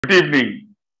Good evening,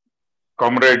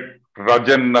 Comrade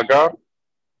Rajan Nagar,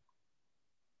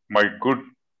 my good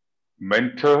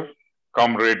mentor,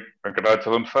 Comrade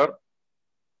Venkatachalam sir,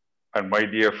 and my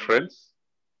dear friends.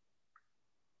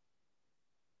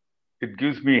 It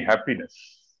gives me happiness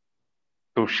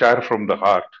to share from the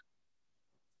heart.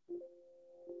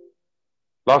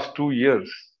 Last 2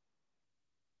 years,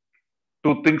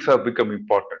 two things have become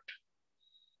important.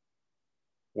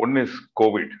 One is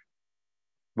COVID,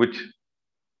 which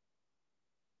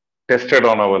tested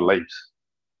on our lives.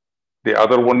 The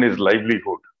other one is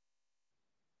livelihood,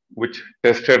 which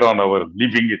tested on our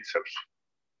living itself.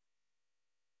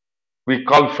 We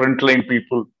call frontline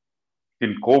people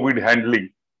in COVID handling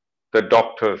the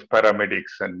doctors,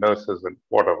 paramedics, and nurses, and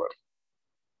whatever.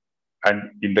 And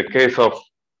in the case of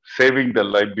saving the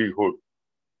livelihood,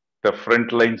 the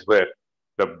front lines were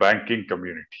the banking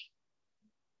community.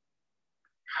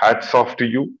 Hats off to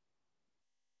you.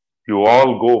 You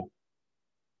all go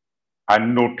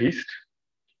unnoticed.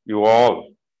 You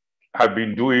all have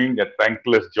been doing a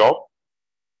thankless job.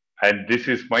 And this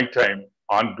is my time,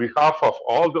 on behalf of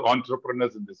all the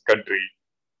entrepreneurs in this country,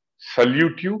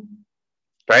 salute you,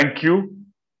 thank you,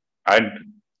 and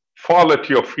fall at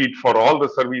your feet for all the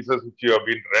services which you have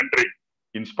been rendering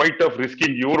in spite of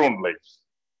risking your own lives.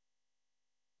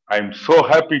 I am so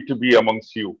happy to be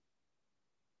amongst you.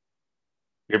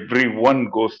 Everyone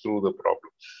goes through the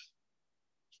problems.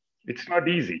 It's not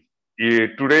easy.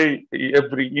 Today,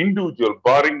 every individual,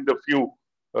 barring the few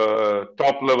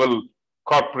top level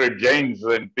corporate giants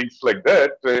and things like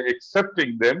that,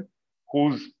 accepting them,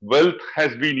 whose wealth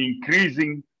has been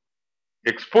increasing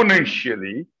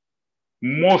exponentially,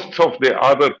 most of the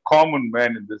other common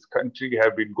men in this country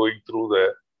have been going through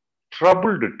the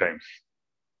troubled times.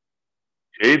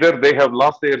 Either they have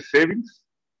lost their savings,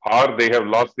 or they have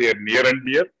lost their near and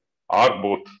dear, or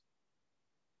both.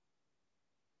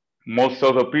 Most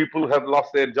of the people have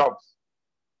lost their jobs.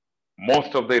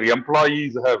 Most of their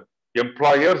employers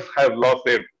have lost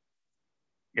their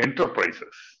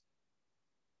enterprises.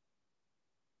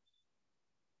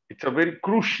 It's a very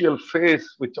crucial phase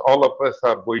which all of us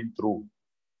are going through.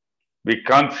 We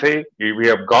can't say we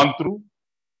have gone through.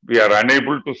 We are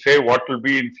unable to say what will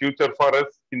be in future for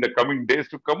us in the coming days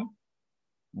to come.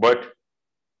 But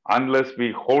unless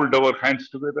we hold our hands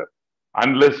together,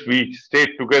 unless we stay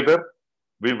together,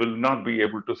 we will not be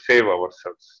able to save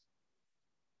ourselves.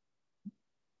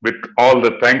 With all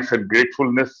the thanks and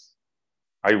gratefulness,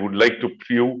 I would like to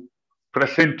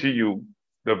present to you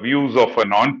the views of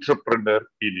an entrepreneur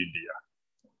in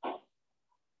India.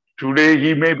 Today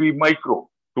he may be micro,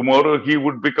 tomorrow he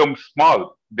would become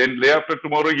small, then day after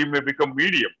tomorrow he may become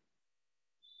medium.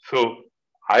 So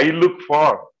I look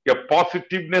for a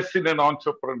positiveness in an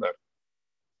entrepreneur.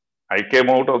 I came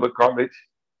out of the college,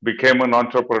 became an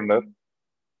entrepreneur,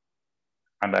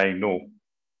 and I know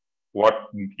what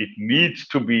it needs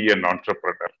to be an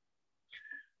entrepreneur.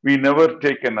 We never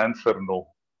take an answer no.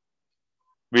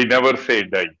 We never say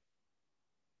die.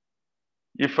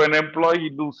 If an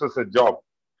employee loses a job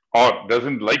or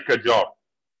doesn't like a job,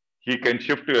 he can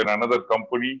shift to another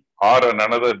company or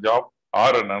another job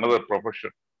or another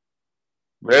profession.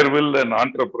 Where will an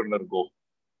entrepreneur go?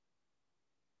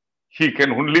 He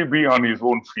can only be on his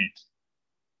own feet.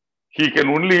 He can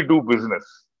only do business.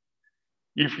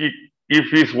 If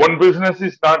his one business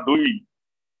is not doing,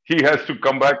 he has to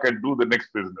come back and do the next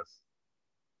business.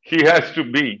 He has to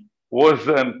be worse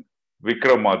than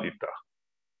Vikramaditya.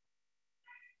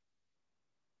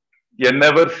 A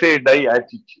never say die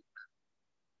attitude.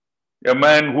 A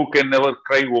man who can never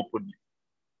cry openly.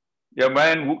 A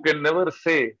man who can never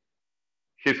say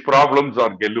his problems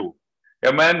are gelu.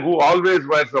 A man who always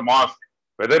wears a mask,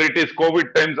 whether it is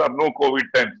COVID times or no COVID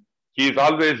times. He is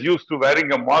always used to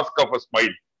wearing a mask of a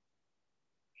smile.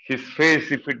 His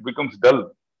face, if it becomes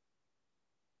dull,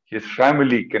 his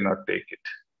family cannot take it.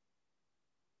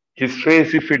 His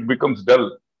face, if it becomes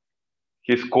dull,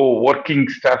 his co-working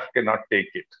staff cannot take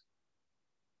it.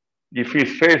 If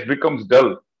his face becomes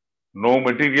dull, no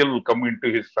material will come into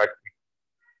his factory.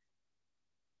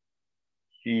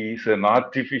 He is an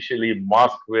artificially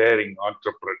mask-wearing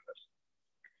entrepreneur.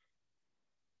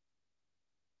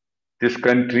 This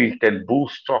country can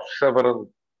boast of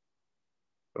several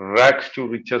rags to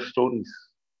riches stories.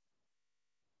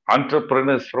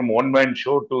 Entrepreneurs from one-man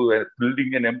show to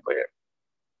building an empire.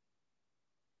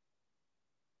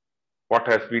 What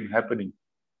has been happening?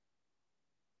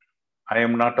 I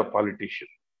am not a politician.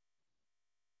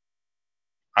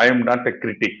 I am not a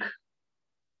critic.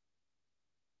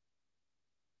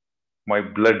 My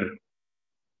blood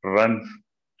runs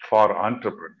for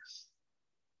entrepreneurs.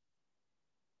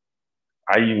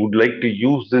 I would like to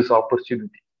use this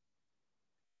opportunity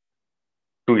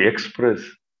to express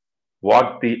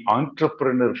what the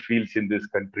entrepreneur feels in this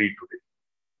country today,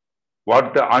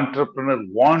 what the entrepreneur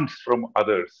wants from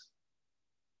others.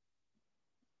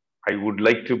 I would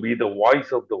like to be the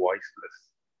voice of the voiceless,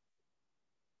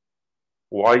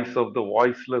 voice of the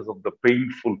voiceless, of the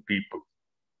painful people.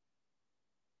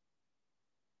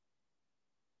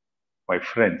 My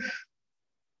friends,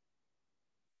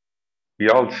 we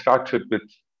all started with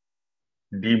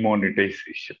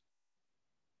demonetization.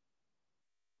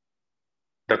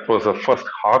 That was the first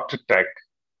heart attack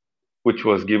which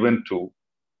was given to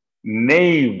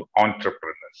naive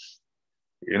entrepreneurs.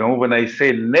 You know, when I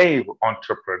say naive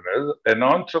entrepreneurs, an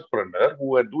entrepreneur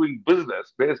who are doing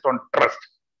business based on trust,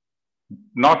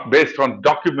 not based on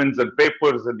documents and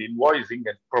papers and invoicing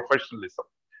and professionalism.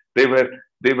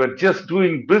 They were just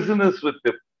doing business with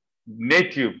the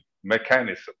native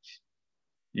mechanisms.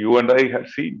 You and I have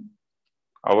seen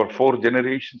our 4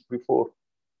 generations before.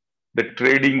 The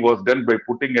trading was done by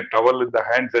putting a towel in the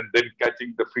hands and then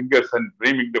catching the fingers and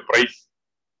naming the price.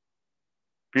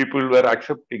 People were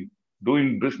accepting,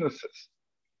 doing businesses.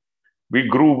 We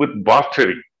grew with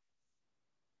bartering.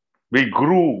 We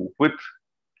grew with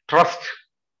trust.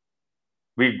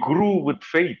 We grew with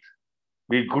faith.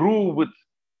 We grew with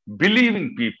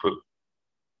believing people.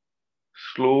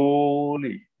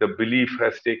 Slowly, the belief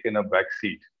has taken a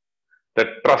backseat.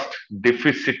 The trust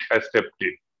deficit has stepped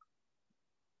in.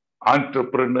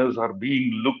 Entrepreneurs are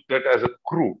being looked at as a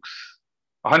crooks.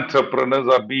 Entrepreneurs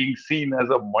are being seen as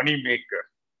a money maker.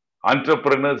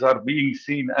 Entrepreneurs are being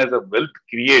seen as a wealth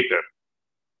creator,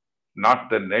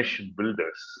 not the nation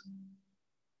builders.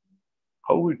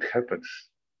 How it happens?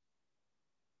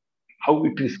 How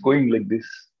it is going like this?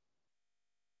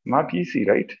 Not easy,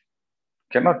 right?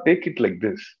 Cannot take it like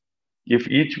this. If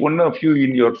each one of you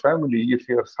in your family, if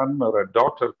your son or a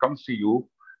daughter comes to you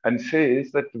and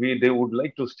says that they would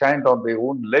like to stand on their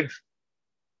own legs,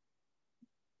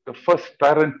 the first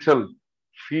parental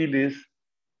feel is,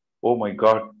 oh my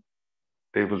God,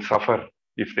 they will suffer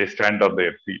if they stand on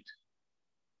their feet.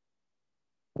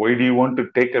 Why do you want to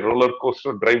take a roller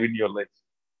coaster drive in your life?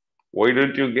 Why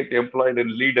don't you get employed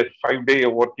and lead a 5-day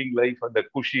working life and a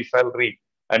cushy salary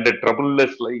and a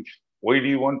troubleless life? Why do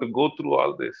you want to go through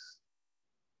all this?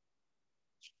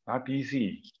 Not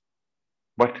easy.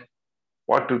 But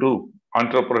what to do?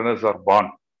 Entrepreneurs are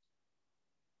born.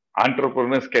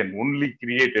 Entrepreneurs can only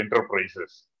create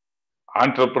enterprises.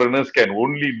 Entrepreneurs can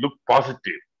only look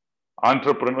positive.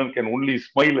 Entrepreneur can only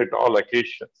smile at all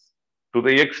occasions, to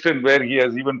the extent where he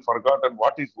has even forgotten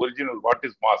what is original, what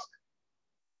is mask.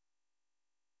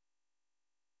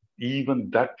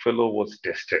 Even that fellow was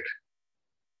tested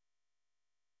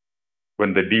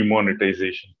when the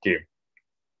demonetization came.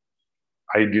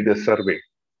 I did a survey.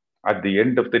 At the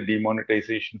end of the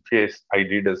demonetization phase, I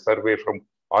did a survey from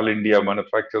All India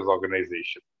Manufacturers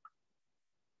Organization.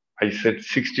 I said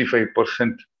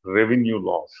 65% revenue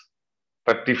loss,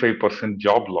 35%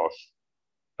 job loss.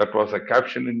 That was a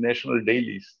caption in national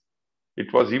dailies.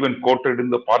 It was even quoted in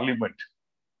the parliament.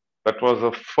 That was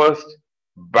the first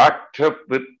backed up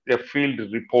with a field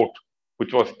report,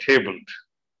 which was tabled.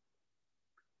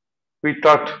 We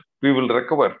thought we will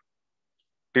recover.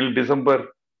 Till December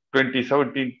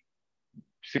 2017,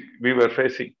 we were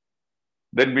facing.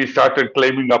 Then we started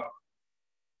climbing up.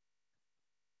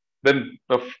 Then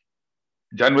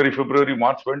January, February,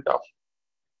 March went off.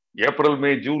 April,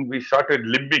 May, June, we started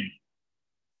limping.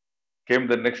 Came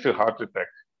the next heart attack.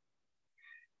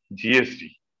 GST.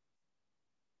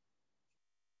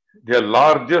 The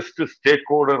largest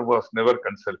stakeholder was never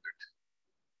consulted.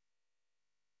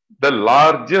 The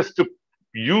largest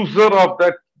user of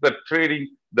the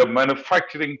trading, the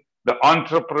manufacturing, the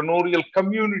entrepreneurial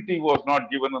community was not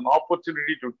given an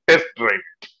opportunity to test drive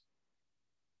it.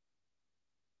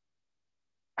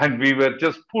 And we were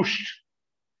just pushed.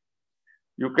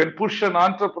 You can push an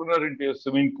entrepreneur into a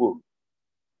swimming pool.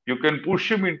 You can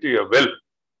push him into a well.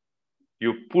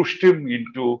 You pushed him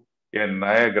into a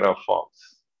Niagara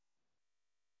Falls.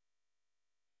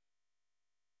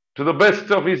 To the best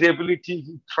of his ability,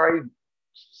 he tried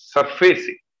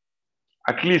surfacing,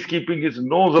 at least keeping his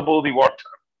nose above the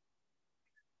water.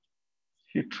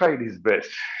 He tried his best,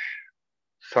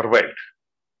 survived.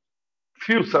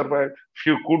 Few survived,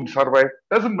 few couldn't survive.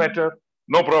 Doesn't matter,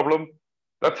 no problem.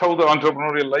 That's how the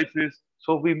entrepreneurial life is.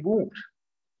 So we moved.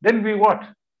 Then we what?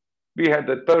 We had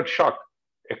the third shock.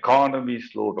 Economy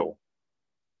slowed down.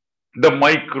 The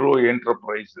micro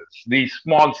enterprises, the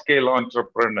small scale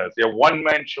entrepreneurs, a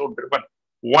one-man show driven,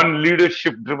 one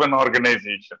leadership driven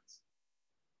organizations.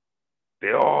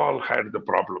 They all had the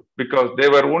problem because they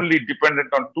were only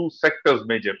dependent on 2 sectors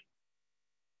major.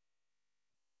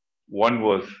 One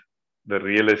was the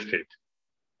real estate.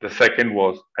 The second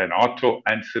was an auto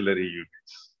ancillary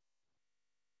units.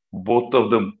 Both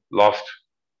of them lost.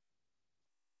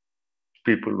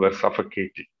 People were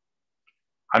suffocating.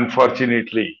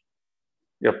 Unfortunately,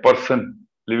 a person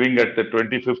living at the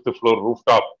 25th floor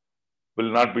rooftop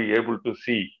will not be able to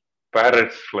see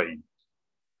parrots flying.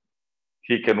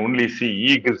 He can only see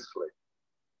eagles flying.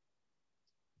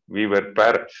 We were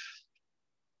parrots.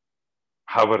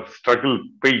 Our struggle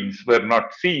pains were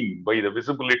not seen by the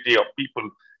visibility of people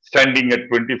standing at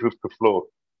 25th floor.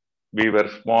 We were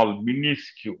small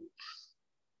minuscules.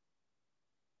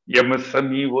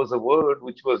 MSME was a word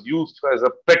which was used as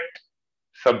a pet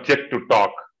subject to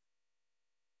talk.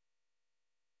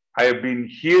 I have been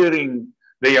hearing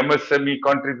the MSME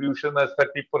contribution as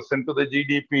 30% to the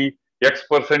GDP, X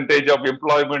percentage of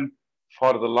employment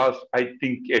for the last, I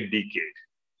think, a decade.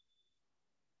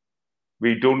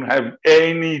 We don't have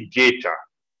any data.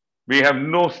 We have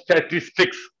no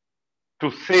statistics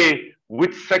to say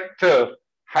which sector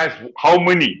has how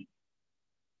many.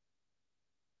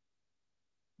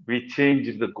 We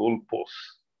changed the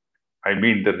goalposts. I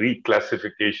mean the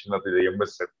reclassification of the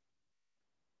MSME.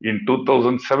 In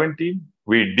 2017,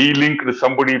 we delinked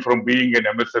somebody from being an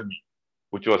MSME,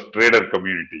 which was trader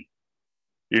community.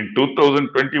 In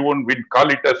 2021, we call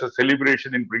it as a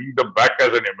celebration in bringing them back as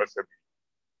an MSME.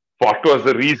 What was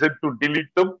the reason to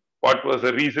delete them? What was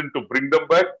the reason to bring them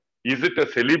back? Is it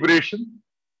a celebration?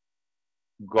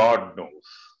 God knows.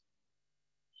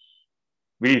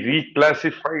 We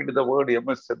reclassified the word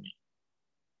MSME.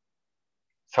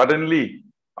 Suddenly,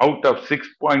 out of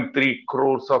 6.3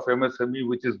 crores of MSME,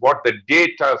 which is what the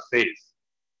data says,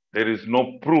 there is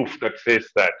no proof that says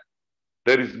that.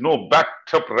 There is no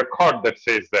backed up record that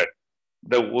says that.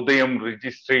 The Udayam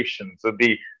registrations,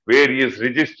 the various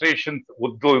registrations,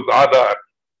 Uddhav Aadhaar,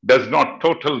 does not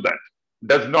total that,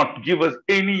 does not give us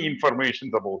any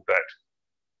information about that.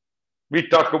 We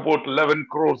talk about 11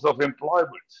 crores of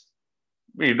employments.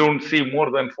 We don't see more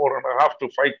than 4.5 to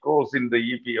 5 crores in the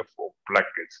EPFO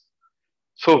brackets.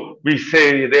 So we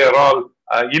say they are all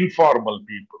informal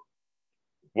people.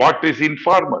 What is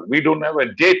informal? We don't have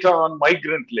a data on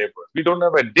migrant labor. We don't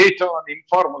have a data on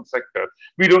informal sector.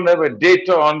 We don't have a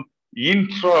data on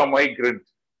intra-migrant.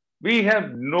 We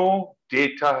have no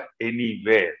data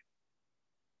anywhere.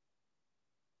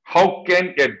 How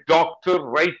can a doctor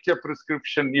write a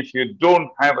prescription if you don't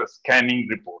have a scanning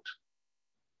report?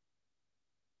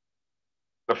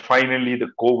 Finally,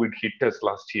 the COVID hit us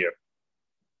last year.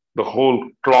 The whole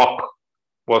clock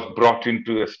was brought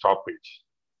into a stoppage.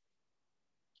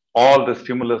 All the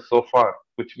stimulus so far,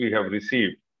 which we have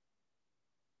received,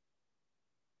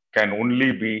 can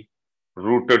only be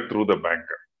routed through the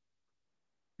banker.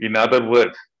 In other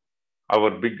words,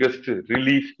 our biggest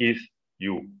relief is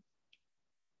you.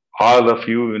 All of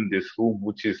you in this room,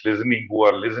 which is listening, who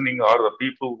are listening, are the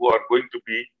people who are going to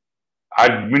be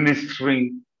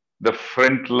administering the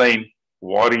frontline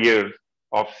warriors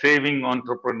of saving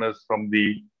entrepreneurs from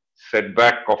the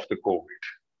setback of the COVID.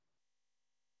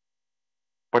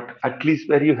 But at least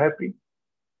were you happy?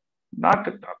 Not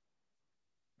at all.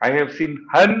 I have seen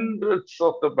hundreds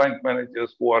of the bank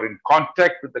managers who are in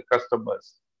contact with the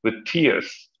customers with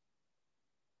tears.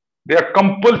 They are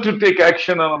compelled to take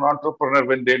action on an entrepreneur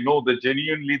when they know that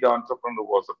genuinely the entrepreneur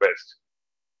was the best.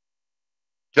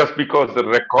 Just because the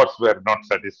records were not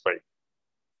satisfied.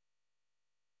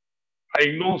 I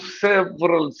know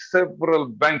several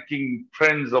banking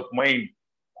friends of mine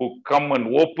who come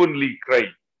and openly cry,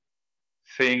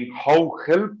 saying how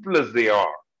helpless they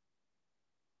are.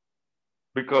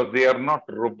 Because they are not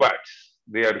robots,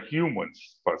 they are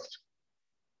humans first.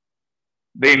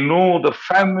 They know the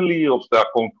family of the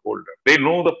account holder. They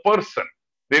know the person.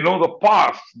 They know the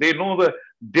past. They know the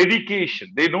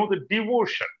dedication. They know the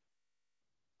devotion.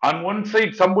 On one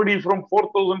side, somebody from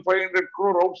 4,500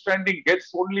 crore outstanding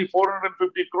gets only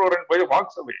 450 crore and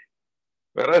walks away.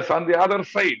 Whereas on the other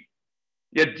side,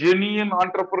 a genuine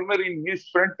entrepreneur in his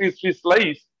 20s, his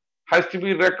life has to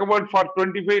be recovered for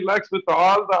 25 lakhs with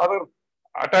all the other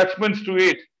attachments to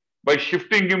it by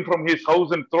shifting him from his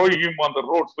house and throwing him on the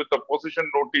roads with a possession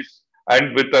notice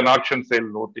and with an auction sale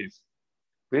notice.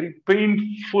 Very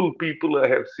painful people I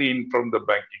have seen from the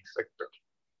banking sector.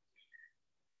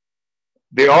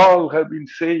 They all have been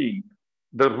saying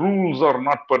the rules are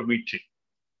not permitting.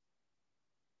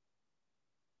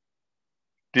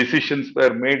 Decisions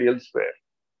were made elsewhere.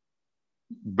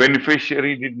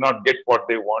 Beneficiary did not get what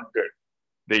they wanted.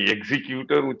 The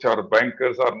executor, which are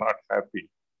bankers, are not happy.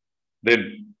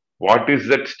 Then what is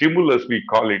that stimulus we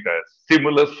call it as?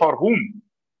 Stimulus for whom?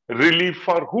 Relief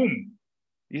for whom?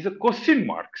 These are question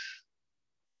marks.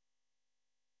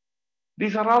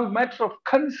 These are all matters of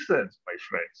concerns, my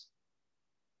friends.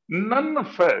 None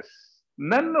of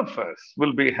us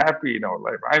will be happy in our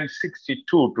life. I'm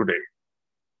 62 today.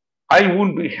 I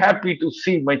won't be happy to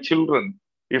see my children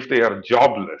if they are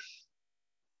jobless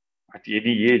at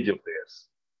any age of theirs.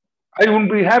 I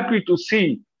won't be happy to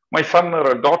see my son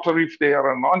or a daughter if they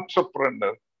are an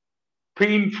entrepreneur,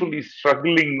 painfully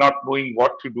struggling, not knowing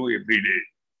what to do every day.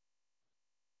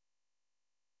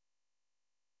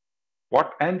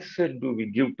 What answer do we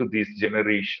give to these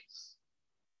generations?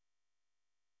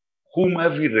 Whom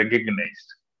have we recognized?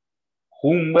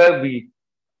 Whom have we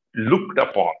looked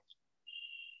upon?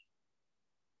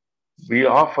 We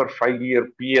offer 5-year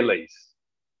PLIs.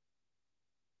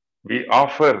 We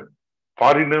offer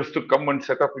foreigners to come and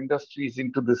set up industries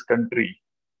into this country.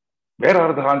 Where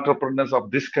are the entrepreneurs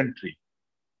of this country?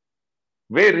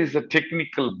 Where is the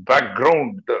technical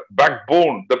background, the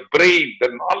backbone, the brain,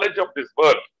 the knowledge of this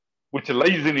world which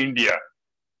lies in India?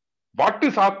 What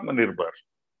is Atmanirbhar?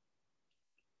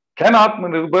 Can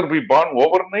Atmanirbhar be born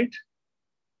overnight?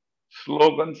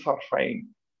 Slogans are fine.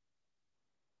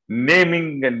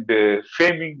 Naming and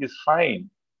faming is fine.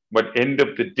 But end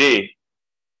of the day,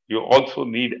 you also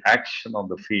need action on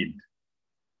the field.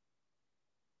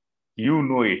 You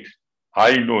know it.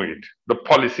 I know it. The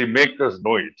policy makers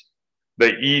know it.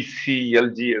 The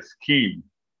ECLGS scheme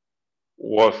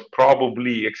was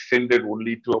probably extended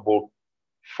only to about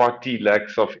 40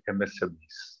 lakhs of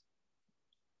MSMEs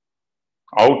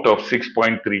out of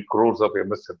 6.3 crores of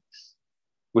MSMEs,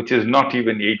 which is not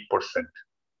even 8%.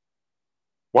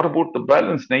 What about the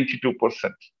balance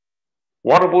 92%?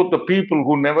 What about the people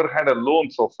who never had a loan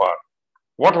so far?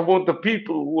 What about the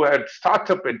people who had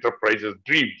startup enterprises,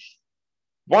 dreams?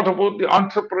 What about the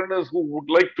entrepreneurs who would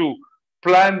like to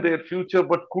plan their future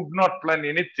but could not plan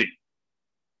anything?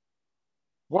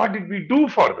 What did we do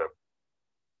for them?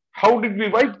 How did we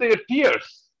wipe their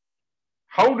tears?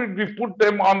 How did we put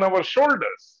them on our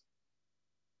shoulders?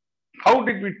 How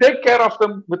did we take care of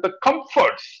them with the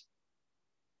comforts?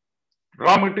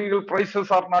 Raw material prices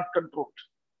are not controlled.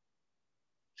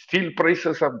 Steel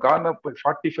prices have gone up by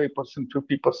 45%,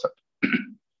 50%.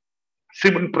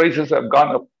 Cement prices have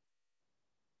gone up.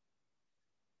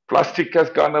 Plastic has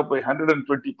gone up by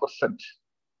 120%.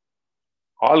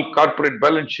 All corporate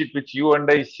balance sheet which you and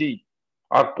I see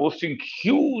are posting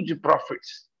huge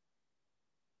profits.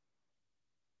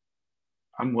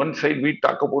 On one side, we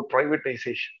talk about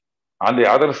privatization. On the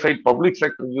other side, public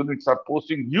sector units are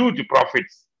posting huge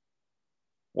profits.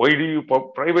 Why do you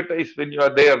privatize when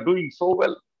they are doing so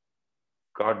well?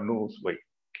 God knows why.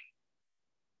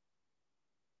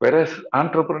 Whereas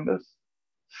entrepreneurs,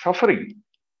 suffering,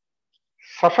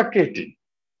 suffocating,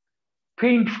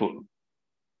 painful.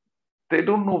 They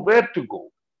don't know where to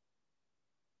go.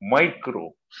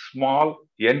 Micro, small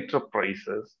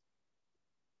enterprises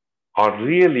are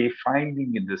really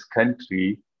finding in this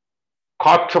country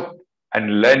caught up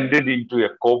and landed into a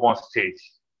coma stage.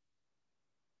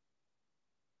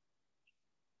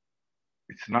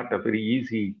 It's not a very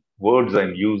easy words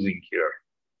I'm using here.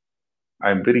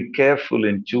 I'm very careful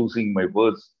in choosing my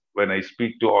words when I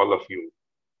speak to all of you.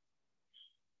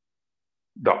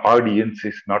 The audience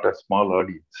is not a small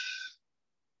audience.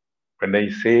 When I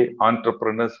say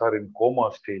entrepreneurs are in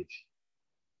coma stage,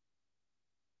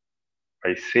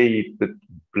 I say it with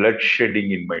blood shedding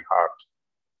in my heart.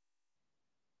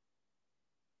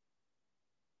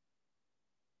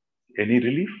 Any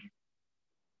relief?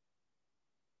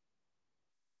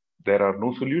 There are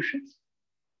no solutions?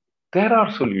 There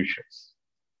are solutions.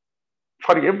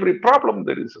 For every problem,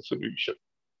 there is a solution,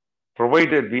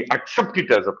 provided we accept it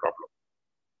as a problem.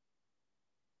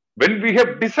 When we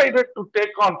have decided to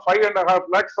take on 5.5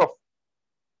 lakhs of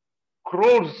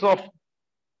crores of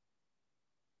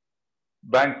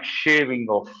bank shaving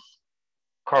of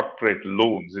corporate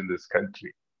loans in this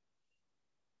country,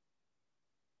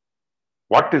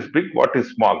 what is big, what is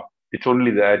small? It's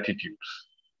only the attitudes.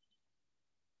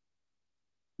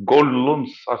 Gold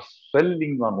loans are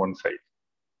swelling on one side.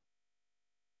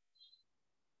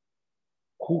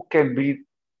 Who can be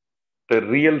the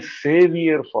real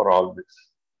savior for all this?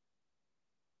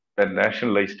 The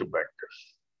nationalized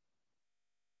bankers.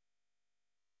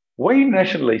 Why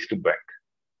nationalized bank?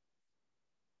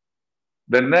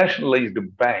 The nationalized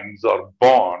banks are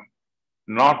born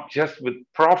not just with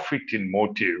profit in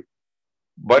motive,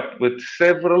 but with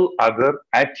several other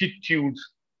attitudes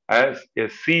as a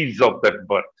seeds of that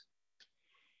birth.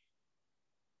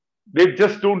 They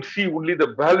just don't see only the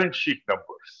balance sheet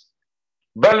numbers.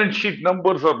 Balance sheet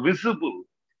numbers are visible,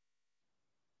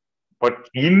 but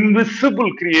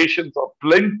invisible creations are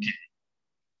plenty.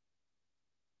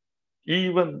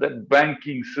 Even that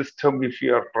banking system, if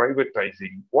you are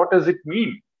privatizing, what does it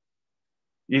mean?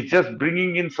 It's just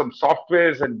bringing in some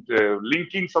softwares and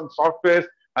linking some softwares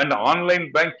and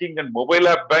online banking and mobile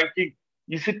app banking.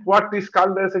 Is it what is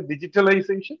called as a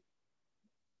digitalization?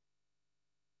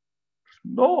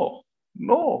 No,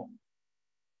 no.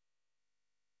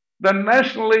 The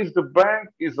nationalized bank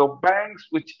is a banks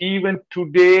which even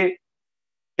today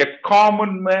a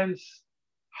common man's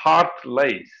heart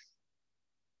lies.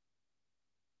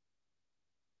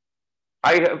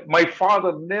 My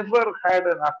father never had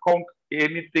an account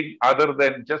anything other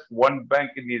than just one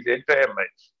bank in his entire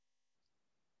life.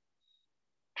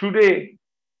 Today,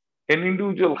 an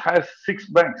individual has 6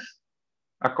 banks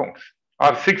accounts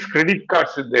or 6 credit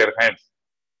cards in their hands.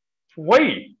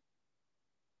 Why?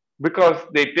 Because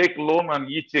they take loan on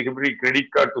each every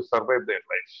credit card to survive their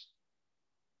lives.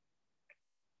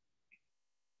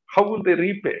 How will they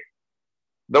repay?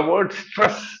 The word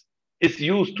stress is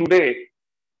used today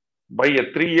by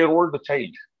a 3-year-old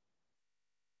child.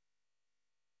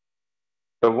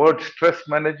 The word stress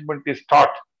management is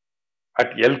taught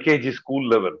at LKG school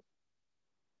level.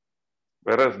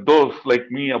 Whereas those like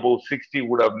me above 60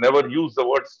 would have never used the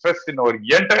word stress in our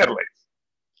entire life.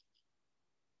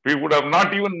 We would have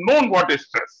not even known what is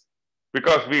stress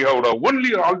because we would have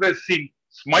only always seen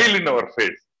smile in our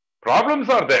face. Problems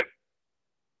are there,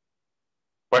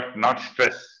 but not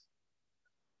stress.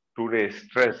 Today,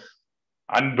 stress,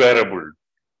 unbearable,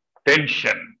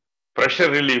 tension, pressure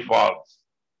relief valves,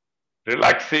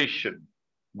 relaxation,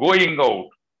 going out,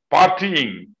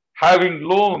 partying, having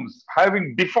loans,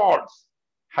 having defaults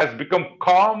has become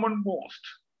commonmost.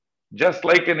 Just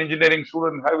like an engineering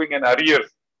student having an arrears,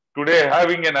 today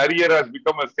having an arrear has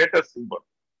become a status symbol.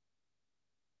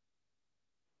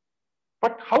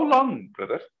 But how long,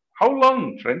 brother? How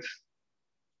long, friends?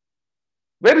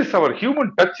 Where is our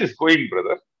human touch is going,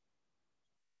 brother?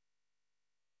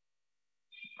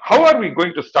 How are we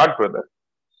going to start, brother?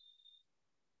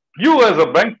 You as a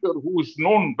banker who is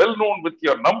well known with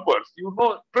your numbers, you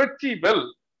know pretty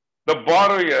well the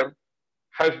borrower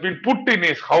has been put in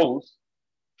his house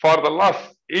for the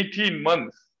last 18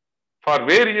 months for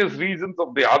various reasons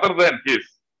of the other than his.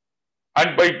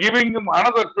 And by giving him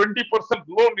another 20%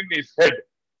 loan in his head,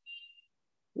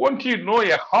 won't you know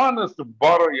a honest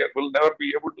borrower will never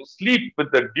be able to sleep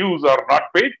with the dues are not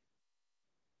paid?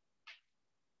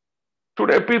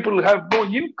 Today people have no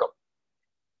income.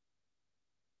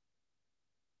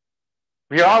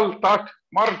 We all thought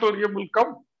moratorium will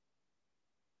come.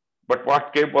 But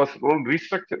what came was loan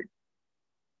restructuring.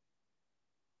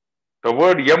 The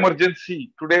word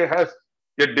emergency today has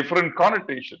a different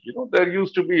connotation. You know, there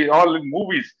used to be all in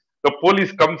movies, the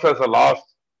police comes as a last.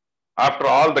 After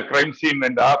all the crime scene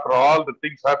and after all the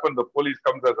things happen, the police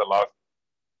comes as a last.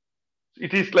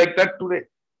 It is like that today.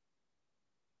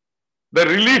 The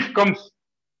relief comes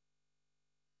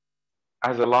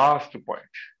as a last point,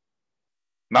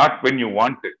 not when you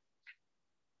want it.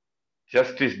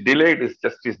 Justice delayed is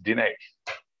justice denied.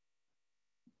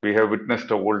 We have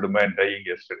witnessed an old man dying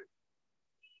yesterday.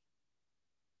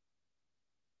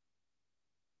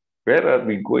 Where are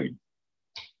we going?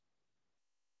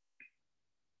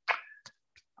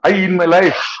 I, in my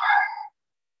life,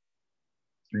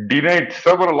 denied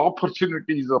several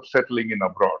opportunities of settling in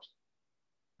abroad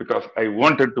because I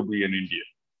wanted to be an Indian.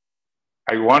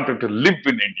 I wanted to live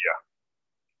in India.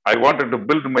 I wanted to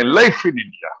build my life in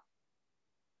India.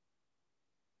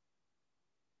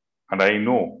 And I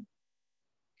know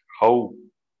how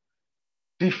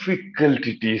difficult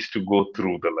it is to go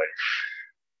through the life.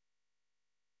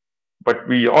 But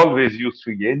we always used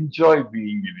to enjoy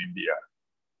being in India.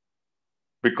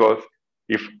 Because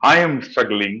if I am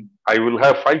struggling, I will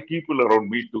have 5 people around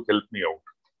me to help me out.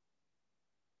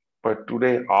 But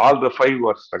today, all the 5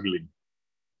 are struggling.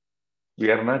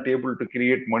 We are not able to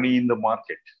create money in the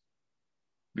market.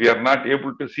 We are not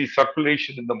able to see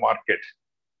circulation in the market.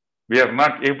 We are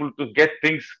not able to get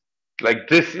things like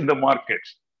this in the market.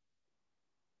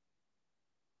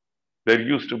 There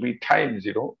used to be times,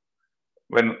 you know,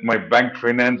 when my bank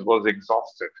finance was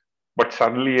exhausted, but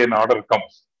suddenly an order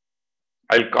comes.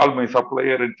 I'll call my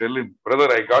supplier and tell him,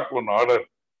 brother, I got one order.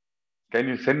 Can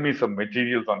you send me some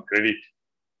materials on credit?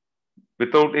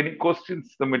 Without any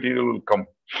questions, the material will come.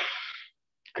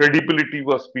 Credibility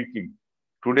was speaking.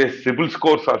 Today, CIBIL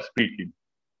scores are speaking.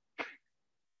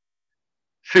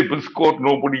 CIBIL score,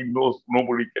 nobody knows,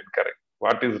 nobody can correct.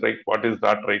 What is right, what is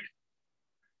not right.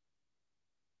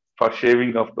 For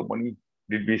shaving off the money,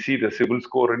 did we see the CIBIL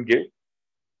score and gave?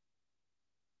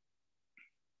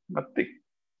 Nothing.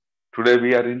 Today,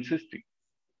 we are insisting.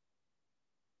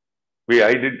 We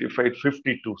identified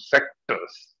 52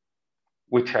 sectors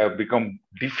which have become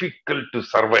difficult to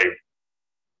survive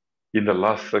in the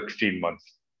last 16 months.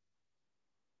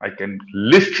 I can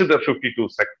list the 52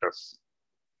 sectors.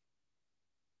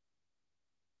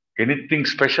 Anything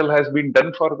special has been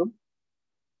done for them?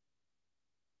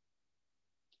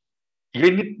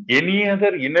 Any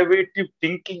other innovative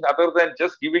thinking other than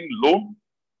just giving loan?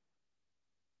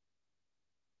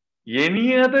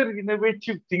 Any other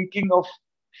innovative thinking of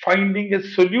finding a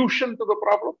solution to the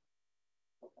problem?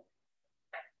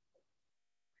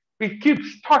 We keep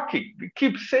talking, we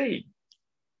keep saying.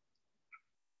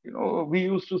 We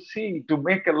used to see, to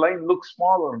make a line look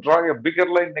smaller, draw a bigger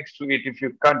line next to it if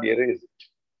you can't erase it.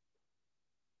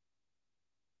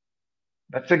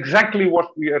 That's exactly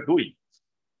what we are doing.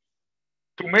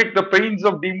 To make the pains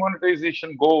of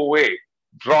demonetization go away,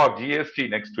 draw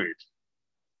GST next to it.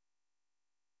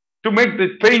 To make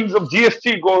the pains of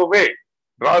GST go away,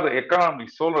 draw the economy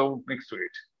slowdown next to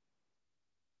it.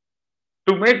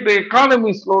 To make the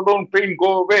economy slowdown pain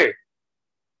go away,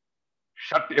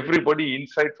 shut everybody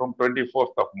inside from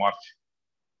 24th of March.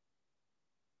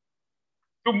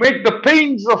 To make the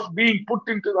pains of being put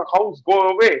into the house go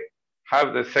away,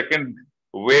 have the second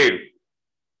wave,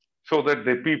 so that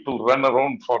the people run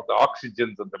around for the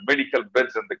oxygens and the medical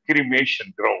beds and the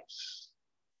cremation grounds.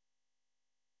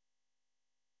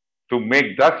 To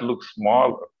make that look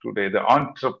smaller, today the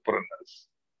entrepreneurs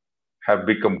have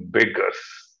become beggars.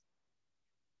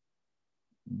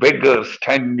 Beggars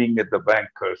standing at the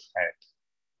banker's hand,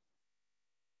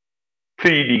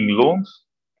 pleading loans,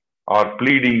 or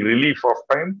pleading relief of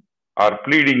time, or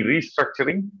pleading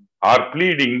restructuring, or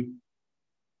pleading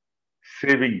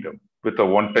saving them with a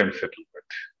one-time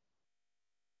settlement.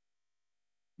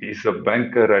 Is a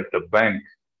banker at the bank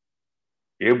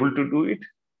able to do it?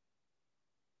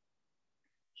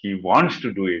 He wants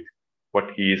to do it,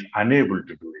 but he is unable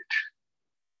to do it.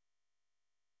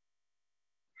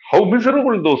 How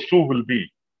miserable those two will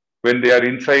be when they are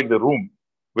inside the room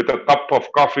with a cup of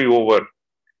coffee over,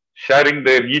 sharing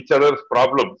each other's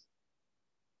problems.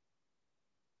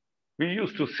 We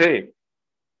used to say,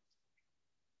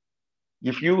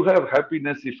 if you have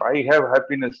happiness, if I have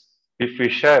happiness, if we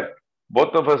share,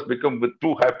 both of us become with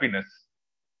true happiness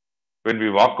when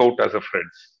we walk out as a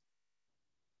friends.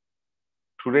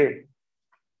 Today,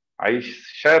 I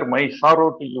share my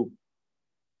sorrow to you.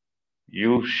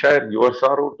 You share your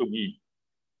sorrow to me.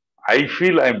 I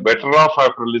feel I'm better off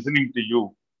after listening to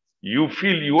you. You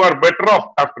feel you are better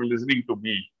off after listening to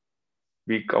me.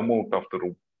 We come out of the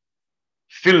room,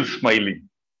 still smiling.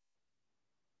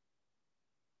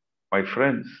 My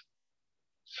friends,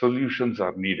 solutions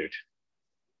are needed.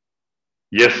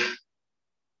 Yes,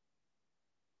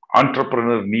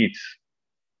 entrepreneur needs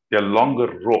a longer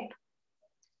rope.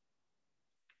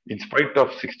 In spite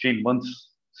of 16 months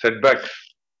setbacks,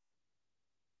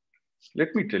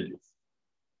 let me tell you,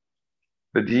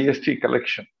 the GST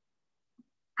collection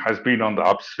has been on the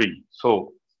upswing,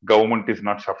 so government is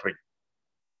not suffering.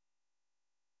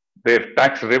 Their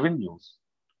tax revenues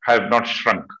have not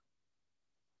shrunk.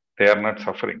 They are not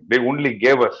suffering. They only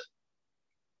gave us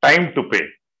time to pay,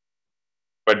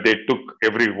 but they took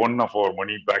every one of our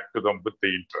money back to them with the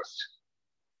interest.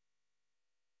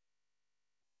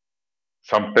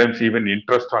 Sometimes even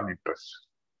interest on interest.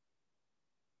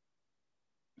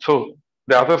 So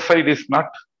the other side is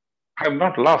have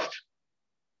not lost.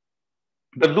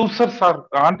 The losers are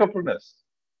the entrepreneurs.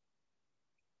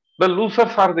 The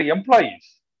losers are the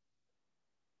employees.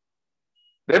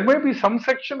 There may be some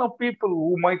section of people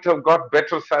who might have got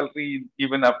better salary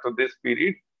even after this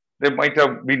period. They might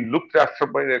have been looked after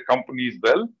by their companies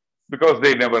well because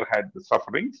they never had the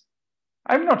sufferings.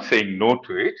 I'm not saying no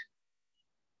to it.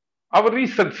 Our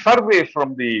recent survey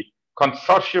from the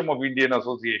Consortium of Indian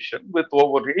Association, with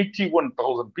over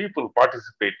 81,000 people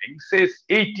participating, says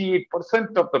 88%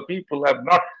 of the people have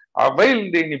not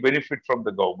availed any benefit from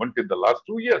the government in the last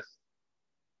 2 years.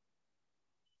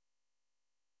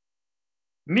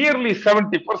 Nearly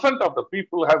 70% of the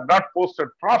people have not posted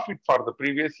profit for the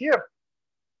previous year.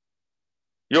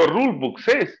 Your rule book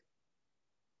says,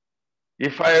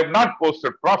 if I have not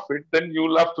posted profit, then you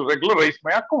will have to regularize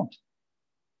my account.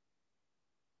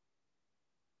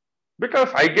 Because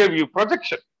I gave you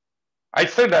projection. I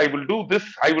said I will do this,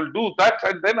 I will do that,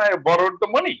 and then I have borrowed the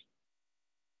money.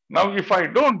 Now, if I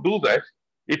don't do that,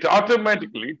 it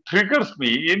automatically triggers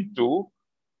me into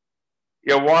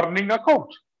a warning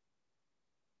account.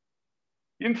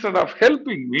 Instead of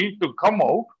helping me to come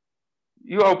out,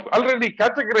 you have already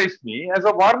categorized me as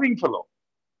a warning fellow.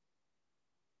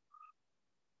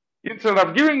 Instead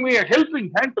of giving me a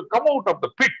helping hand to come out of the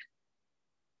pit,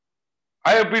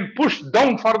 I have been pushed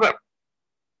down further.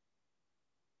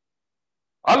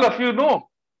 All of you know,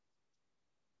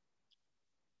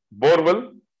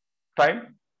 borewell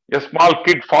time. A small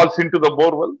kid falls into the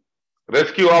borewell.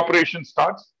 Rescue operation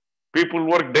starts. People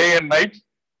work day and night.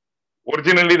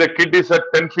 Originally, the kid is at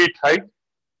 10 feet height.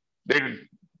 They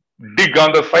dig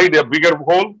on the side a bigger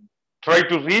hole, try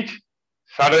to reach.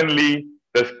 Suddenly,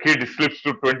 the kid slips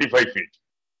to 25 feet.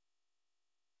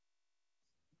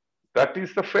 That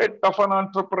is the fate of an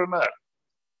entrepreneur.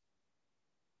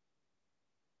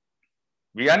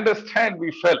 We understand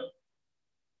we fell.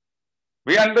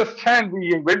 We understand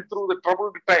we went through the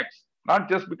troubled times, not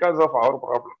just because of our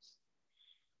problems.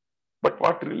 But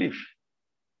what relief.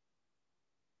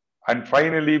 And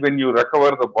finally, when you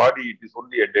recover the body, it is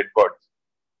only a dead body.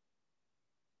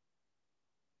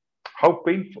 How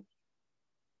painful.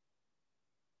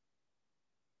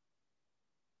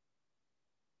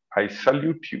 I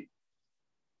salute you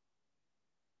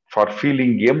for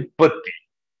feeling empathy.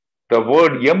 The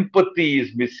word empathy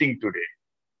is missing today.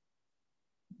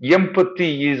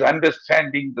 Empathy is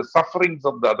understanding the sufferings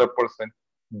of the other person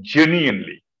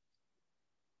genuinely.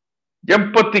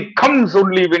 Empathy comes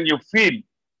only when you feel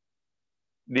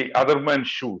the other man's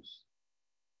shoes.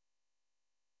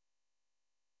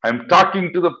 I'm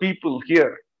talking to the people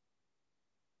here,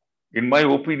 in my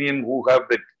opinion, who have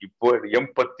that word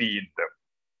empathy in them.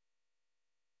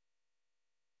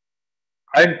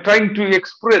 I'm trying to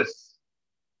express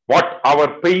what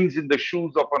our pains in the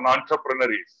shoes of an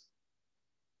entrepreneur is.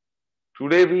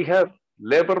 Today we have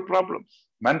labor problems.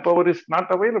 Manpower is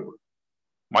not available.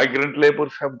 Migrant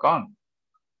laborers have gone.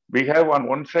 We have on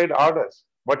one side orders,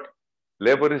 but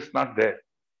labor is not there.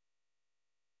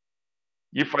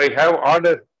 If I have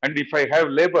order and if I have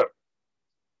labor,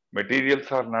 materials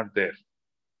are not there.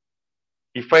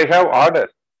 If I have order,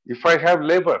 if I have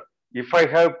labor, if I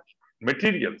have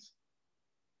materials,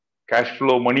 cash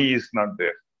flow money is not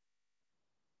there.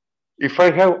 If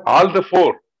I have all the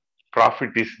four,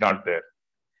 profit is not there.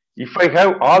 If I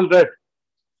have all that,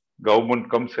 government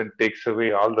comes and takes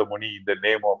away all the money in the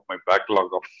name of my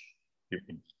backlog of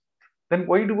giving. Then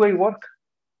why do I work?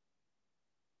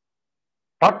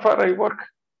 Not for I work.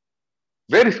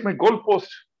 Where is my goalpost?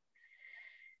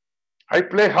 I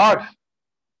play hard,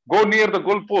 go near the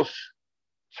goalpost.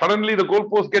 Suddenly the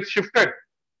goalpost gets shifted.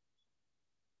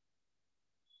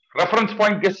 Reference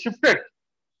point gets shifted.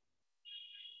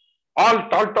 All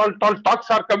tall talks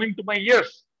are coming to my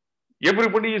ears.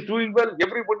 Everybody is doing well.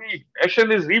 Everybody,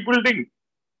 nation is rebuilding.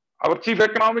 Our chief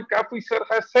economic officer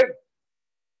has said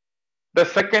the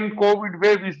second COVID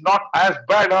wave is not as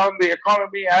bad on the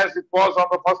economy as it was on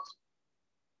the first.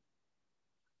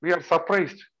 We are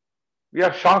surprised. We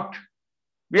are shocked.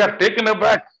 We are taken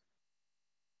aback.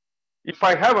 If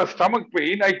I have a stomach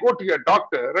pain, I go to a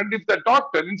doctor, and if the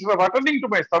doctor, instead of attending to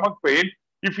my stomach pain,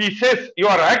 if he says you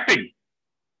are acting,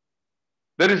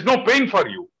 there is no pain for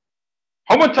you,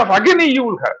 how much of agony you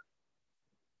will have?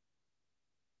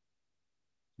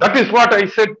 That is what I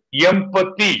said,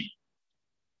 empathy.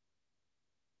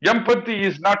 Empathy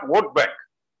is not vote bank.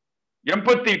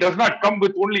 Empathy does not come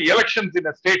with only elections in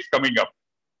the states coming up.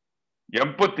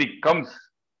 Empathy comes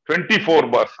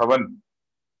 24/7.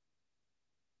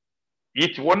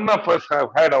 Each one of us have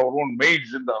had our own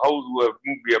maids in the house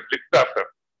whom we have looked after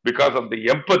because of the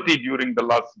empathy during the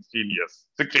last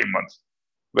 16 months.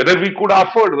 Whether we could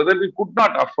afford, whether we could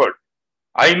not afford.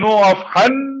 I know of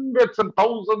hundreds and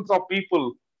thousands of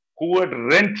people who had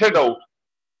rented out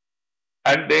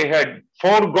and they had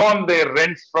foregone their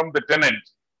rents from the tenant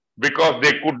because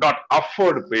they could not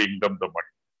afford paying them the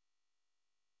money.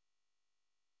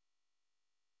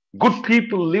 Good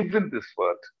people live in this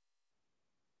world.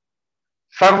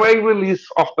 Survival is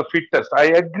of the fittest, I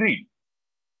agree.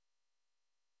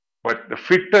 But the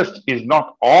fittest is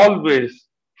not always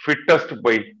fittest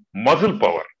by muscle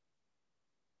power.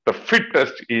 The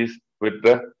fittest is with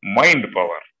the mind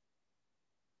power.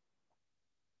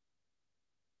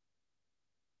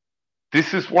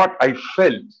 This is what I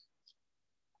felt.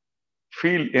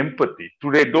 Feel empathy.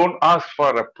 Today, don't ask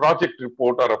for a project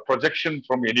report or a projection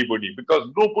from anybody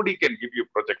because nobody can give you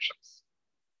projections.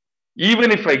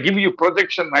 Even if I give you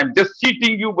projection, I'm just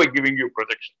cheating you by giving you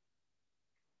projection.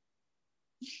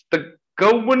 The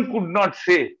government could not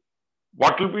say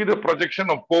what will be the projection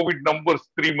of COVID numbers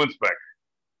 3 months back.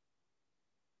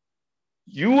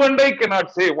 You and I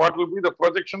cannot say what will be the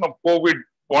projection of COVID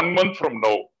 1 month from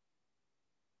now.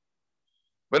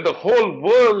 When the whole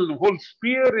world, whole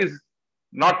sphere is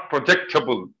not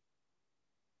projectable,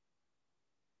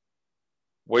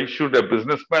 why should a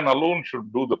businessman alone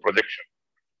should do the projection?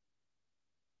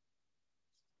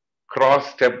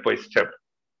 Cross step by step.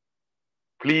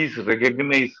 Please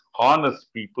recognize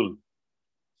honest people.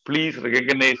 Please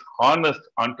recognize honest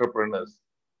entrepreneurs.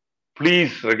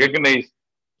 Please recognize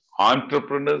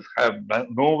entrepreneurs have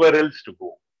nowhere else to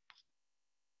go.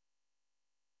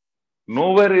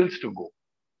 Nowhere else to go.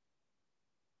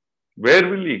 Where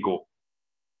will he go?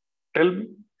 Tell me.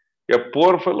 A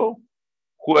poor fellow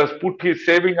who has put his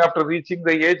saving after reaching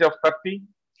the age of 30,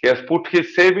 he has put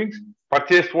his savings,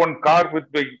 purchased one car with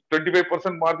the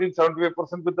 25% margin,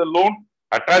 75% with the loan,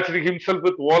 attached himself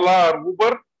with Ola or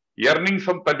Uber, earning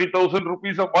some 30,000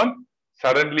 rupees a month,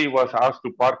 suddenly was asked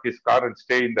to park his car and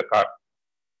stay in the car.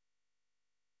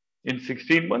 In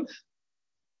 16 months,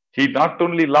 he not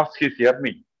only lost his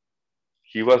earning,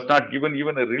 he was not given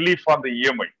even a relief on the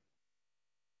EMI.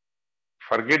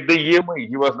 Forget the EMI,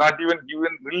 he was not even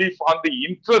given relief on the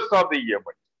interest of the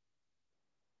EMI.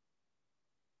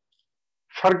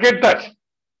 Forget that.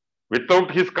 Without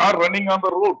his car running on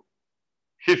the road,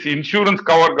 his insurance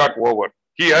cover got over.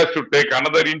 He has to take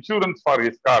another insurance for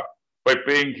his car by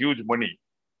paying huge money.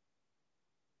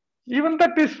 Even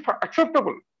that is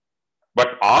acceptable.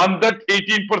 But on that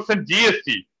 18%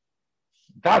 GST,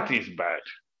 that is bad.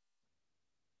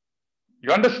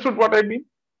 You understood what I mean?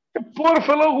 A poor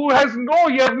fellow who has no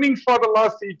earnings for the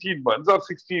last 18 months or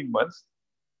 16 months,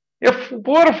 a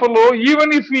poor fellow,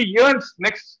 even if he earns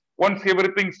once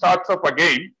everything starts up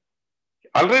again,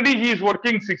 already he is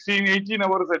working 16, 18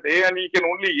 hours a day and he can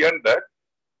only earn that.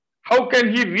 How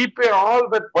can he repay all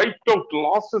that wiped out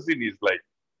losses in his life?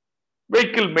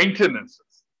 Vehicle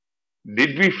maintenances.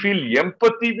 Did we feel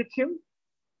empathy with him?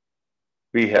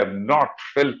 We have not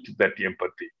felt that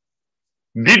empathy.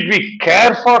 Did we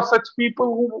care for such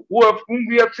people whom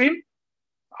we have seen?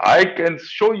 I can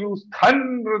show you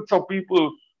hundreds of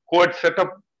people who had set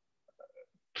up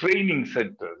training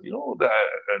centers,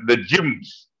 the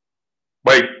gyms,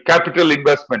 by capital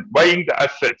investment, buying the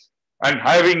assets and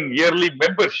having yearly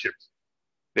memberships.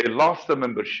 They lost the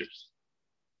memberships.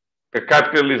 The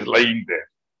capital is lying there.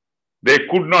 They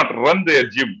could not run their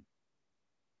gym.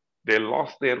 They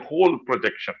lost their whole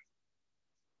projection.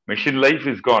 Machine life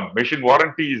is gone. Machine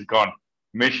warranty is gone.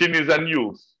 Machine is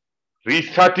unused.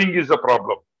 Restarting is a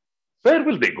problem. Where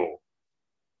will they go?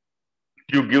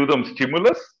 You give them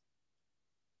stimulus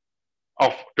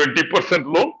of 20%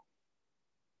 loan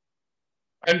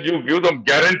and you give them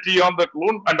guarantee on that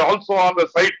loan and also on the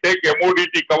side take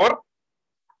MODT cover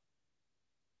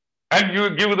and you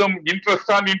give them interest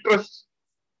on interest.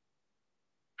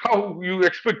 How you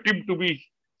expect him to be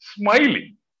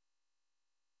smiling?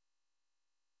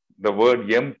 The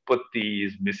word empathy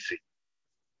is missing.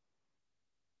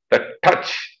 The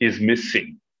touch is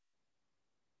missing.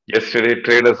 Yesterday,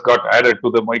 traders got added to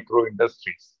the micro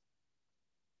industries.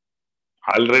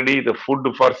 Already the food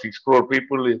for 6 crore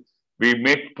people, we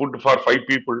make food for 5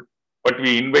 people, but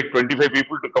we invite 25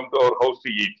 people to come to our house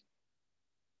to eat.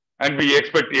 And we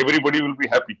expect everybody will be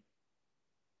happy.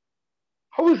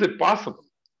 How is it possible?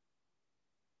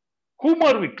 Whom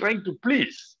are we trying to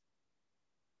please?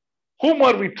 Whom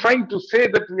are we trying to say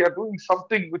that we are doing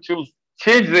something which will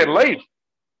change their life?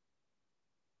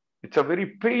 It's a very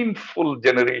painful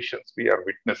generations we are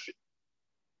witnessing.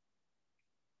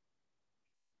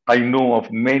 I know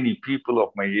of many people of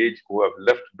my age who have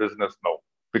left business now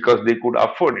because they could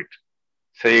afford it,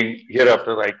 saying,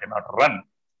 hereafter I cannot run.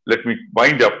 Let me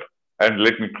wind up and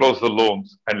let me close the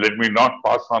loans and let me not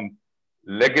pass on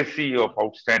legacy of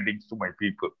outstandings to my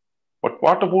people. But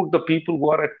what about the people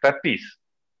who are at 30s?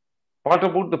 What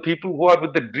about the people who are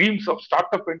with the dreams of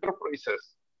startup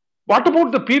enterprises? What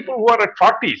about the people who are at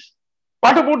 40s?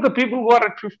 What about the people who are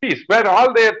at 50s, where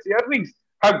all their earnings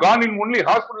have gone in only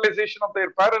hospitalization of their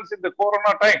parents in the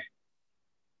corona time?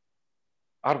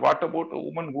 Or what about a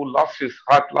woman who lost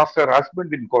her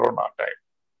husband in corona time?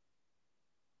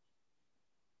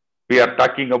 We are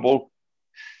talking about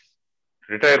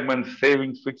retirement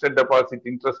savings, fixed deposit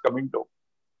interest coming down.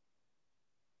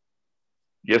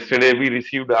 Yesterday, we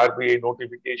received RBI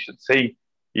notification saying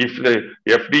if the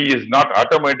FD is not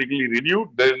automatically renewed,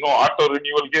 there is no auto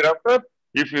renewal hereafter.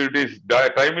 If it is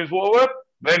time is over,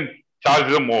 then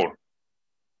charge them more.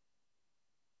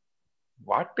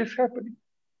 What is happening?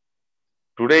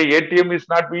 Today, ATM is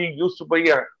not being used by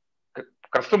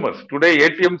customers. Today,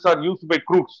 ATMs are used by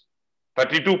crooks.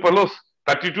 32 fellows,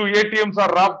 32 ATMs are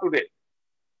robbed today.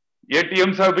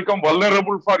 ATMs have become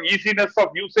vulnerable for easiness of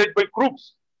usage by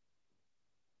crooks.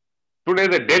 Today,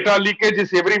 the data leakage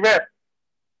is everywhere.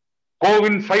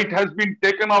 CoWIN site has been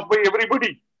taken off by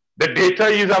everybody. The data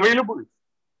is available.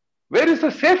 Where is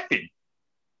the safety?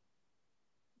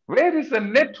 Where is the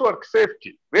network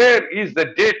safety? Where is the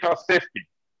data safety?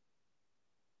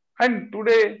 And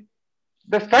today,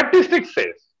 the statistics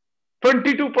says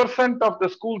 22% of the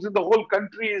schools in the whole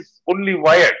country is only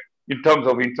wired in terms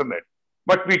of internet.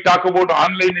 But we talk about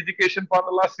online education for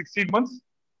the last 16 months.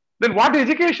 Then what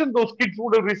education those kids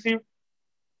would have received?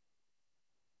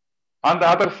 On the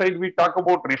other side, we talk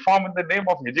about reform in the name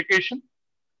of education.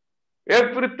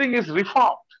 Everything is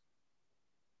reformed.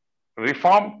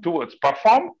 Reform towards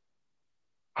perform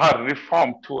or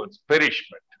reform towards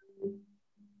perishment.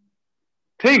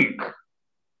 Think.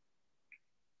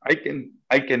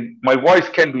 My voice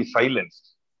can be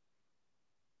silenced.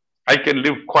 I can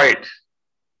live quiet.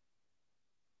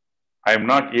 I am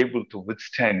not able to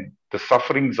withstand the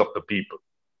sufferings of the people.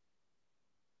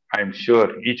 I am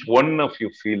sure each one of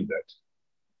you feel that.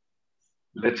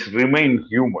 Let's remain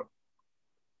human.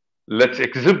 Let's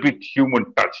exhibit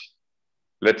human touch.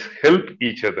 Let's help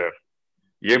each other.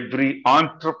 Every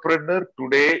entrepreneur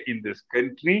today in this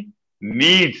country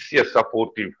needs a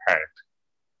supportive hand.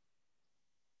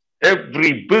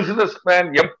 Every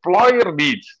businessman, employer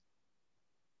needs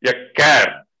a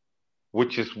care,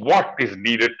 which is what is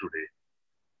needed today.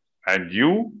 And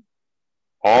you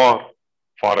are,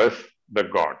 for us, the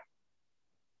God.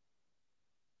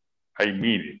 I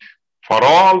mean it. For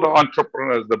all the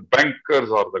entrepreneurs, the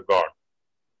bankers are the God.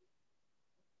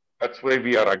 That's why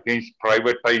we are against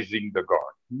privatizing the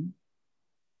God.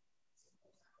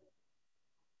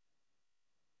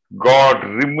 God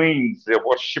remains a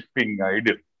worshipping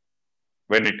idol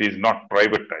when it is not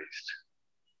privatized.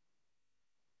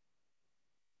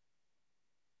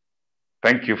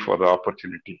 Thank you for the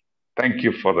opportunity. Thank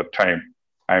you for the time.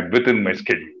 I am within my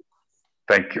schedule.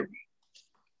 Thank you.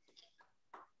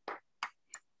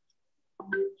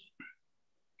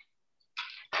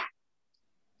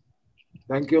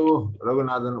 Thank you,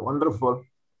 Raghunathan. Wonderful.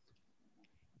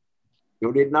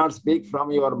 You did not speak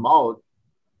from your mouth.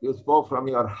 You spoke from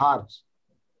your heart.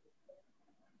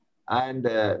 And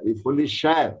we fully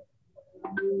share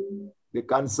the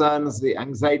concerns, the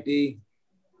anxiety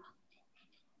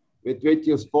with which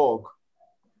you spoke.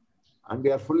 And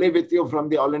we are fully with you from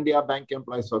the All India Bank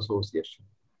Employees Association.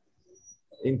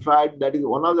 In fact, that is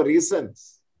one of the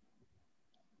reasons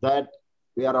that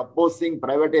we are opposing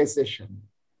privatization.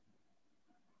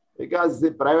 Because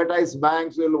the privatized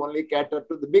banks will only cater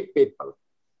to the big people.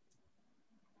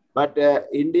 But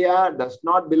India does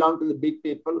not belong to the big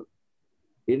people.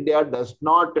 India does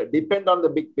not depend on the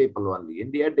big people only.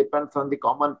 India depends on the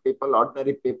common people,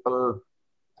 ordinary people,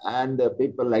 and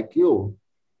people like you.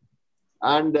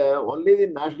 And only the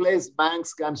nationalized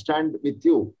banks can stand with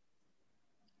you.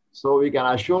 So we can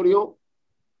assure you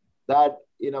that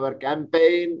in our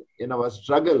campaign, in our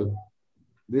struggle,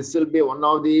 this will be one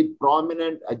of the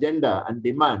prominent agenda and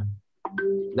demand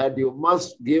that you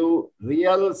must give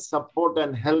real support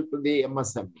and help to the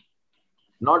MSME.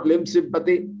 Not limb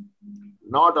sympathy,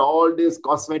 not all these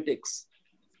cosmetics.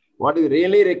 What is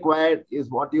really required is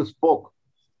what you spoke.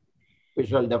 We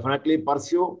shall definitely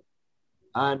pursue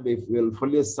and we will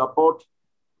fully support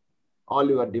all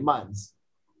your demands.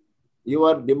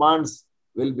 Your demands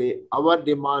will be our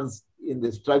demands in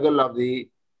the struggle of the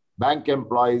bank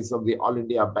employees of the All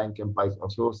India Bank Employees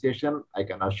Association, I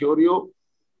can assure you.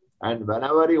 And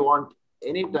whenever you want,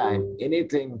 anytime,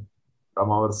 anything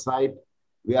from our side,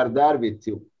 we are there with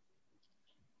you.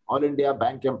 All India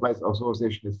Bank Employees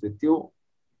Association is with you.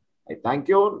 I thank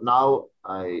you. Now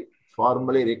I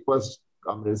formally request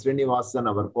Comrade Srinivasan,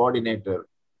 our coordinator,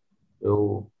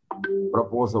 to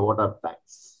propose a vote of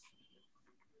thanks.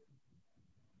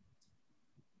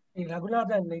 In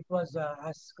Raghunathan, it was,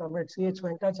 as Comrade C.H.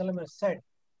 Venkachalam has said,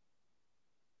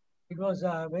 it was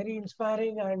a very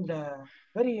inspiring and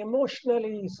very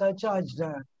emotionally surcharged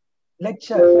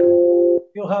lecture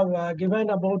you have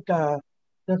given about the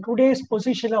today's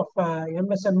position of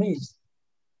MSMEs.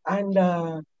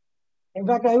 And in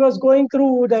fact, I was going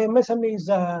through the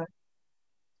MSMEs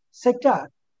sector,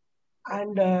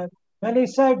 and when I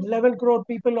said 11 crore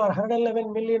people or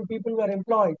 111 million people were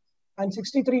employed and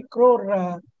 63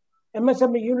 crore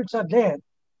MSME units are there,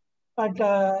 but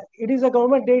it is a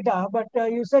government data, but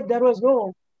you said there was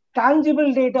no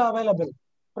tangible data available.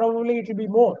 Probably it will be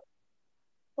more.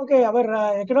 Okay,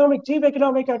 our chief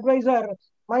economic advisor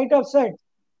might have said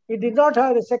it did not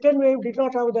have, the second wave did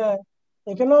not have the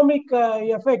economic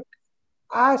effect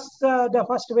as the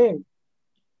first wave.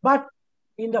 But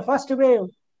in the first wave,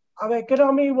 our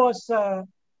economy was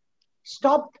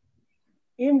stopped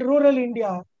in rural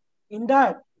India. In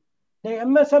that, the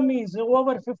MSMEs,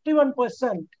 over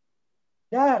 51%,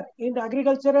 there in the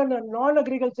agricultural and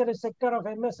non-agricultural sector of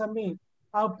MSME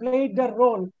have played the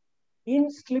role in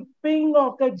slipping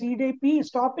of the GDP,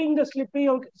 stopping the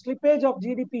slippage of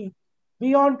GDP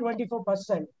beyond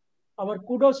 24%. Our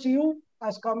kudos to you.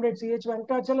 as Comrade C.H.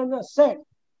 Venkachalam has said,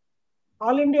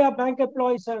 All India Bank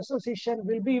Employees Association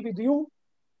will be with you.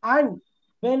 And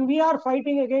when we are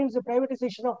fighting against the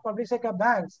privatization of public sector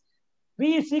banks,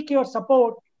 we seek your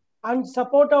support and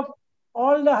support of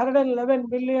all the 111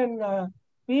 million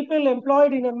people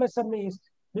employed in MSMEs,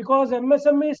 because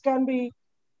MSMEs can be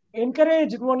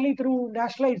encouraged only through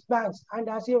nationalized banks. And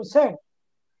as you have said,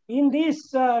 in these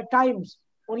times,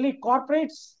 only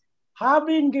corporates have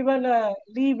been given a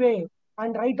leeway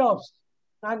and write-offs,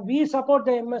 and we support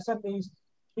the MSMEs.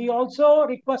 We also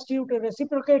request you to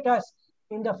reciprocate us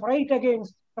in the fight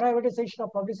against privatization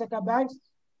of public sector banks.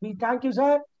 We thank you,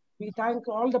 sir. We thank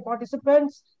all the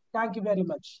participants. Thank you very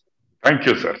much. Thank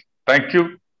you, sir. Thank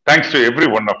you. Thanks to every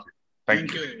one of you.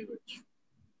 Thank you. very much.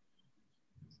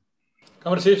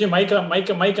 Conversation, mic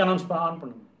announce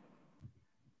on.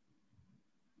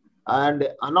 And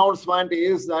announcement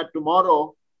is that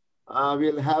tomorrow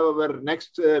we'll have our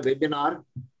next webinar.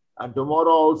 And tomorrow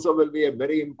also will be a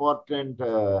very important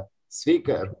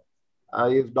speaker.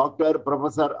 Is Dr.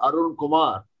 Professor Arun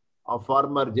Kumar, a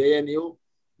former JNU.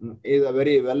 Is a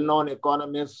very well-known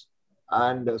economist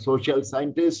and social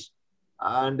scientist.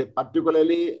 And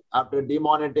particularly after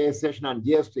demonetization and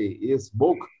GST, his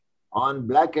book on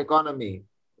black economy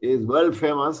is world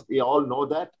famous. We all know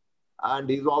that. And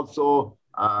he's also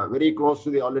very close to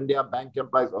the All India Bank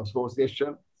Employees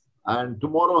Association. And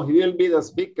tomorrow he will be the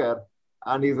speaker.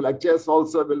 And his lectures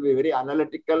also will be very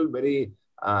analytical, very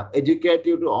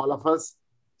educative to all of us.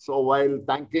 So while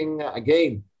thanking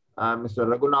again Mr.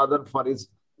 Raghunathan for his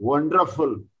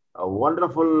wonderful,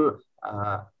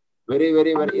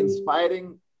 very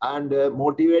inspiring and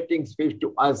motivating speech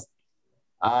to us.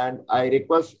 And I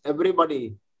request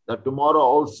everybody that tomorrow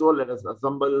also let us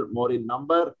assemble more in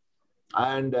number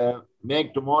and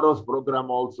make tomorrow's program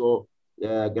also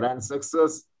a grand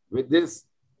success. With this,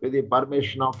 with the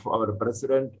permission of our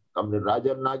President, Comrade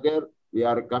Rajan Nagar, we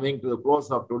are coming to the close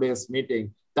of today's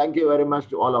meeting. Thank you very much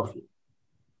to all of you.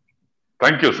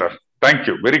 Thank you, sir. Thank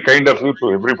you. Very kind of you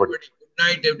to everybody. Good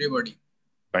night, everybody.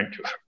 Thank you, sir.